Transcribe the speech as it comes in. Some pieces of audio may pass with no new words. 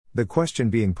The question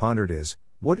being pondered is,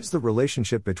 what is the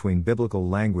relationship between biblical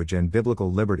language and biblical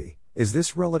liberty? Is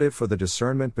this relative for the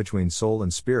discernment between soul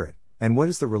and spirit? And what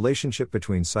is the relationship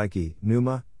between psyche,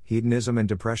 pneuma, hedonism and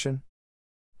depression?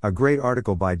 A great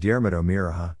article by Diarmuid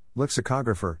O'Meara,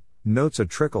 lexicographer, notes a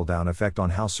trickle-down effect on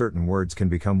how certain words can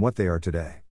become what they are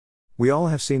today. We all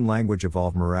have seen language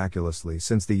evolve miraculously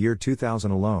since the year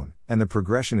 2000 alone, and the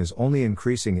progression is only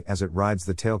increasing as it rides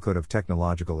the tailcoat of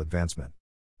technological advancement.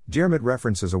 Diarmuid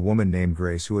references a woman named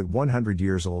Grace who at 100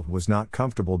 years old was not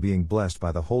comfortable being blessed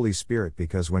by the Holy Spirit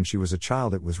because when she was a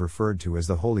child it was referred to as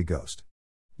the Holy Ghost.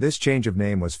 This change of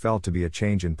name was felt to be a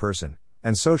change in person,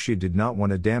 and so she did not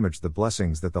want to damage the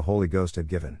blessings that the Holy Ghost had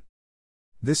given.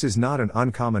 This is not an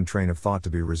uncommon train of thought to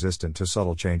be resistant to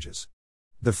subtle changes.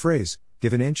 The phrase,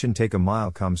 "give an inch and take a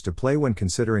mile," comes to play when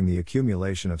considering the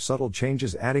accumulation of subtle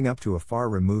changes adding up to a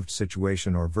far-removed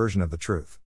situation or version of the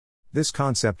truth. This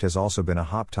concept has also been a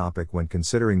hot topic when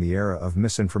considering the era of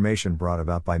misinformation brought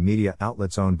about by media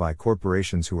outlets owned by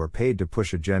corporations who are paid to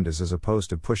push agendas as opposed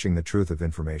to pushing the truth of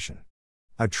information.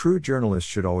 A true journalist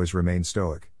should always remain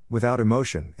stoic, without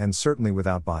emotion, and certainly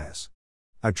without bias.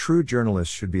 A true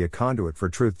journalist should be a conduit for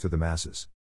truth to the masses.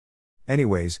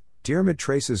 Anyways, Diarmuid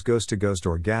traces ghost to ghost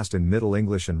or gast in Middle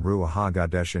English and ruach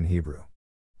hakodesh in Hebrew.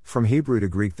 From Hebrew to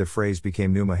Greek the phrase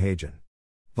became pneuma hagion.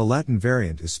 The Latin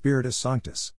variant is spiritus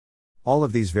sanctus. All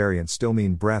of these variants still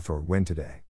mean breath or wind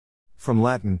today. From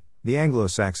Latin, the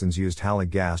Anglo-Saxons used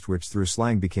halligast, which through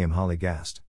slang became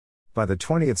hollygast. By the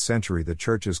 20th century the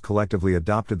churches collectively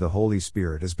adopted the Holy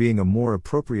Spirit as being a more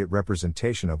appropriate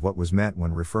representation of what was meant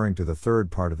when referring to the third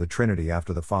part of the Trinity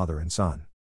after the Father and Son.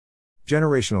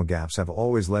 Generational gaps have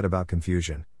always led about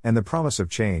confusion, and the promise of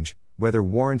change, whether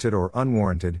warranted or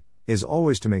unwarranted, is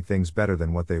always to make things better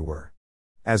than what they were.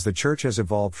 As the church has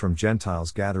evolved from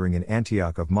Gentiles gathering in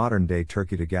Antioch of modern-day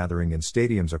Turkey to gathering in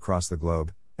stadiums across the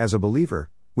globe, as a believer,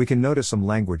 we can notice some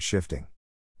language shifting.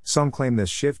 Some claim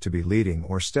this shift to be leading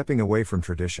or stepping away from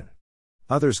tradition.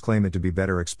 Others claim it to be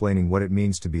better explaining what it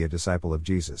means to be a disciple of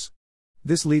Jesus.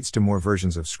 This leads to more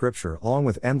versions of Scripture along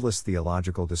with endless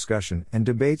theological discussion and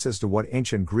debates as to what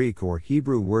ancient Greek or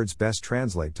Hebrew words best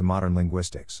translate to modern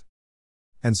linguistics.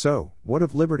 And so, what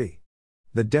of liberty?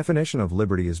 The definition of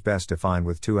liberty is best defined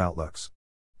with two outlooks.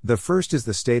 The first is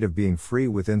the state of being free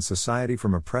within society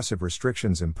from oppressive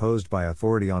restrictions imposed by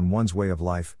authority on one's way of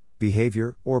life,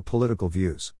 behavior, or political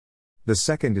views. The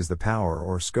second is the power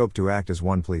or scope to act as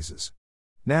one pleases.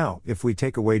 Now, if we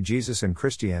take away Jesus and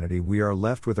Christianity, we are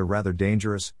left with a rather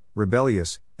dangerous,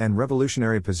 rebellious, and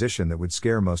revolutionary position that would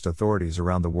scare most authorities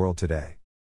around the world today.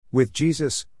 With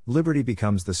Jesus, liberty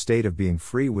becomes the state of being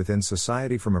free within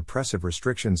society from oppressive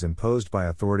restrictions imposed by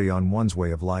authority on one's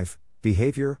way of life,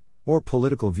 behavior, or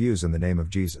political views in the name of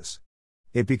Jesus.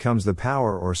 It becomes the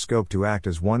power or scope to act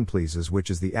as one pleases, which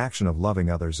is the action of loving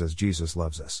others as Jesus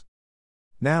loves us.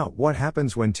 Now, what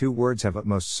happens when two words have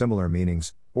utmost similar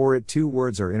meanings, or two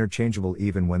words are interchangeable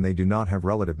even when they do not have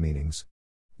relative meanings?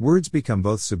 Words become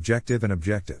both subjective and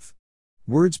objective.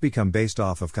 Words become based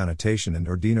off of connotation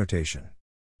and/or denotation.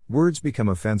 Words become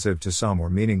offensive to some or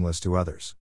meaningless to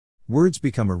others. Words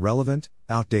become irrelevant,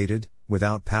 outdated,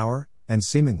 without power, and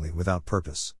seemingly without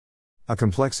purpose. A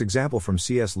complex example from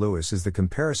C.S. Lewis is the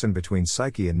comparison between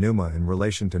psyche and pneuma in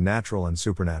relation to natural and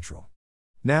supernatural.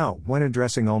 Now, when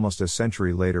addressing almost a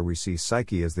century later, we see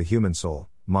psyche as the human soul,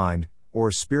 mind,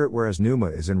 or spirit, whereas pneuma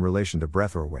is in relation to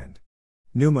breath or wind.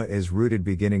 Pneuma is rooted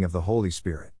beginning of the Holy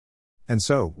Spirit. And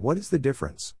so, what is the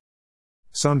difference?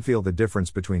 Some feel the difference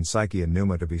between psyche and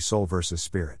pneuma to be soul versus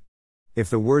spirit. If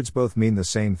the words both mean the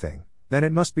same thing, then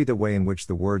it must be the way in which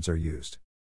the words are used.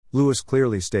 Lewis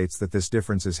clearly states that this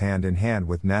difference is hand in hand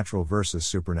with natural versus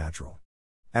supernatural.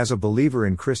 As a believer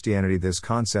in Christianity, this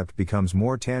concept becomes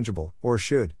more tangible, or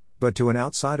should, but to an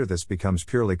outsider this becomes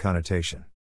purely connotation.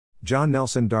 John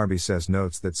Nelson Darby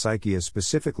notes that psyche is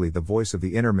specifically the voice of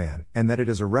the inner man, and that it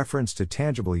is a reference to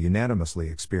tangible, unanimously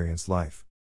experienced life.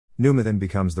 Pneuma then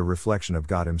becomes the reflection of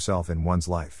God Himself in one's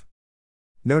life.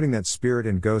 Noting that spirit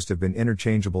and ghost have been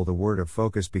interchangeable, the word of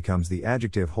focus becomes the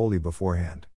adjective holy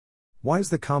beforehand. Why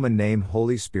is the common name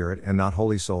Holy Spirit and not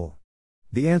Holy Soul?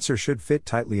 The answer should fit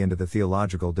tightly into the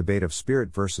theological debate of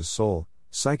spirit versus soul,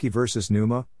 psyche versus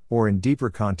pneuma, or in deeper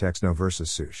context no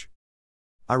versus sush.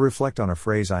 I reflect on a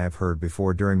phrase I have heard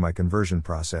before during my conversion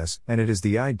process, and it is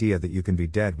the idea that you can be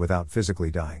dead without physically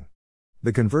dying.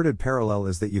 The converted parallel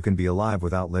is that you can be alive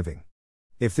without living.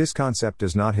 If this concept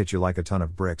does not hit you like a ton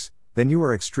of bricks, then you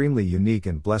are extremely unique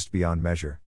and blessed beyond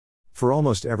measure. For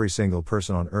almost every single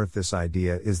person on earth, this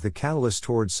idea is the catalyst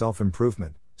towards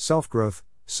self-improvement, self-growth,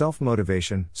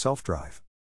 self-motivation, self-drive,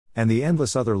 and the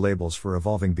endless other labels for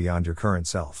evolving beyond your current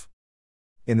self.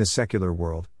 In the secular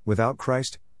world, without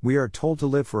Christ, we are told to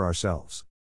live for ourselves.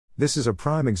 This is a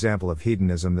prime example of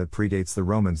hedonism that predates the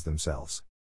Romans themselves.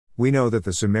 We know that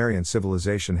the Sumerian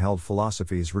civilization held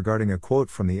philosophies regarding a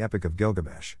quote from the Epic of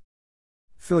Gilgamesh.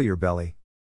 Fill your belly.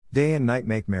 Day and night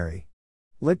make merry.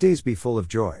 Let days be full of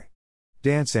joy.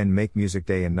 Dance and make music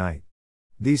day and night.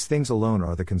 These things alone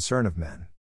are the concern of men.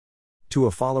 To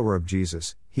a follower of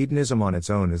Jesus, hedonism on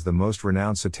its own is the most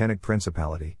renowned satanic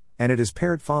principality, and it is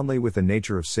paired fondly with the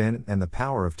nature of sin and the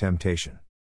power of temptation.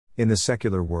 In the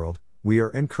secular world, we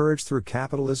are encouraged through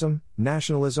capitalism,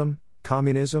 nationalism,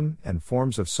 communism, and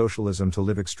forms of socialism to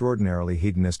live extraordinarily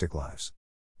hedonistic lives.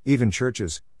 Even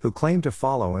churches, who claim to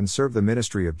follow and serve the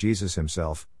ministry of Jesus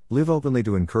himself, live openly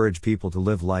to encourage people to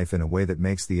live life in a way that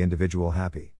makes the individual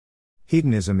happy.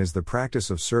 Hedonism is the practice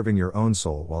of serving your own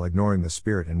soul while ignoring the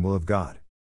Spirit and will of God.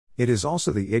 It is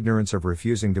also the ignorance of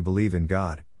refusing to believe in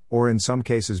God, or in some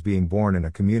cases being born in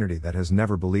a community that has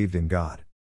never believed in God.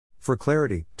 For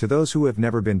clarity, to those who have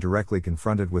never been directly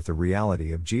confronted with the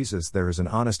reality of Jesus, there is an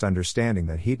honest understanding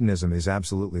that hedonism is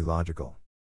absolutely logical.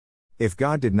 If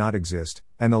God did not exist,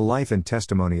 and the life and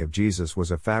testimony of Jesus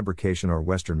was a fabrication or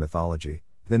Western mythology,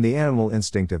 then the animal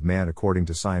instinct of man, according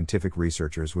to scientific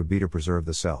researchers, would be to preserve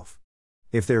the self.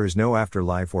 If there is no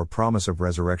afterlife or promise of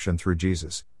resurrection through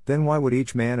Jesus, then why would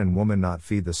each man and woman not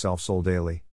feed the self-soul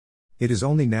daily? It is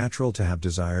only natural to have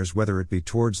desires, whether it be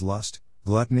towards lust,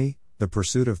 gluttony, the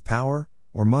pursuit of power,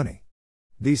 or money.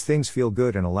 These things feel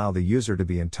good and allow the user to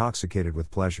be intoxicated with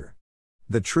pleasure.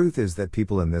 The truth is that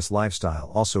people in this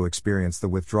lifestyle also experience the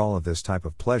withdrawal of this type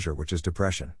of pleasure, which is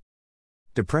depression.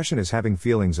 Depression is having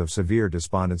feelings of severe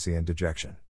despondency and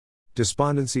dejection.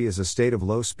 Despondency is a state of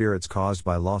low spirits caused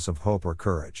by loss of hope or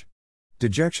courage.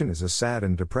 Dejection is a sad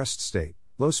and depressed state,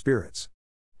 low spirits.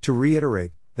 To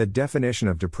reiterate, the definition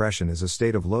of depression is a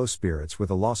state of low spirits with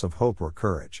a loss of hope or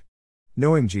courage.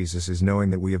 Knowing Jesus is knowing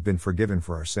that we have been forgiven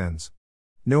for our sins.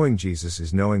 Knowing Jesus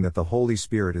is knowing that the Holy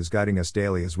Spirit is guiding us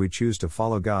daily as we choose to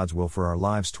follow God's will for our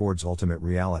lives towards ultimate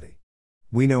reality.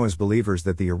 We know as believers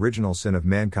that the original sin of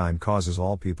mankind causes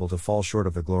all people to fall short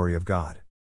of the glory of God.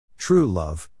 True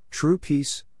love, true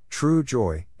peace, true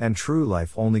joy, and true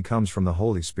life only comes from the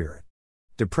Holy Spirit.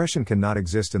 Depression cannot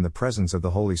exist in the presence of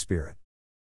the Holy Spirit.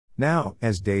 Now,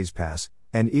 as days pass,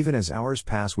 and even as hours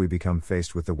pass, we become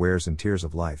faced with the wears and tears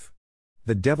of life.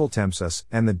 The devil tempts us,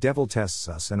 and the devil tests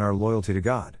us and our loyalty to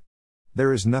God.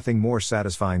 There is nothing more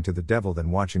satisfying to the devil than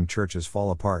watching churches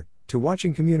fall apart, to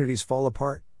watching communities fall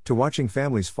apart, to watching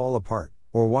families fall apart,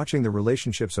 or watching the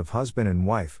relationships of husband and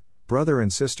wife, brother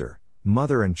and sister,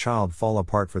 mother and child fall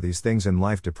apart. For these things in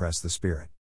life depress the spirit.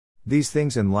 These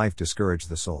things in life discourage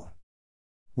the soul.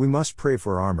 We must pray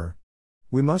for armor.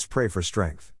 We must pray for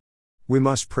strength. We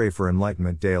must pray for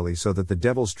enlightenment daily so that the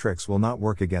devil's tricks will not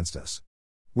work against us.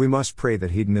 We must pray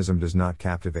that hedonism does not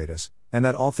captivate us, and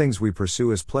that all things we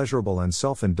pursue as pleasurable and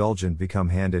self-indulgent become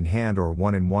hand in hand or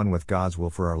one in one with God's will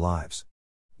for our lives.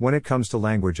 When it comes to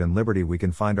language and liberty, we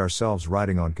can find ourselves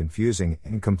riding on confusing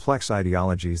and complex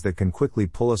ideologies that can quickly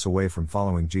pull us away from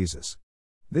following Jesus.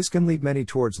 This can lead many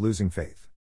towards losing faith.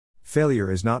 Failure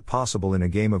is not possible in a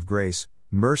game of grace,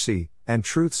 mercy, and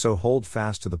truth, so hold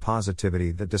fast to the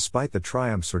positivity that despite the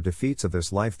triumphs or defeats of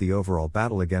this life, the overall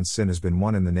battle against sin has been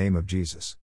won in the name of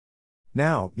Jesus.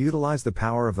 Now, utilize the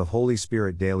power of the Holy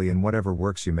Spirit daily in whatever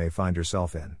works you may find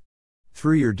yourself in.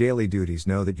 Through your daily duties,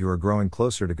 know that you are growing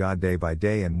closer to God day by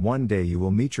day, and one day you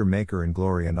will meet your Maker in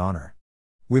glory and honor.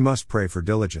 We must pray for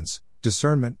diligence,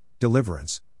 discernment,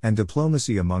 deliverance, and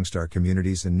diplomacy amongst our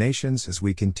communities and nations as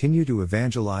we continue to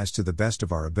evangelize to the best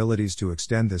of our abilities to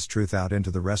extend this truth out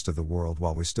into the rest of the world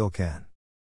while we still can.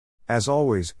 As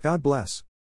always, God bless.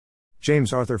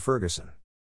 James Arthur Ferguson.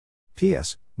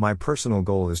 P.S. My personal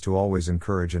goal is to always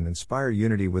encourage and inspire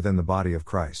unity within the body of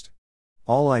Christ.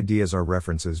 All ideas are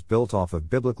references built off of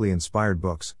biblically inspired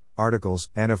books, articles,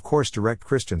 and of course direct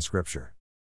Christian scripture.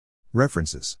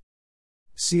 References: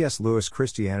 C.S. Lewis,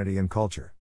 Christianity and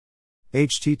Culture.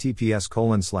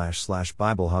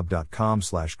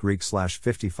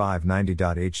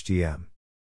 https://biblehub.com/Greek/5590.htm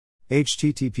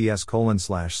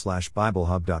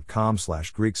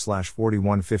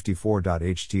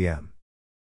https://biblehub.com/Greek/4154.htm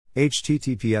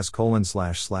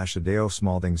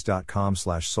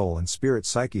https://adeosmaldings.com/soul and spirit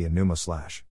psyche and pneuma/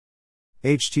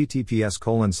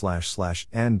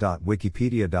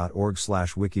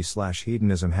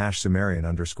 https://n.wikipedia.org/wiki/hedonism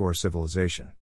 #Sumerian_civilization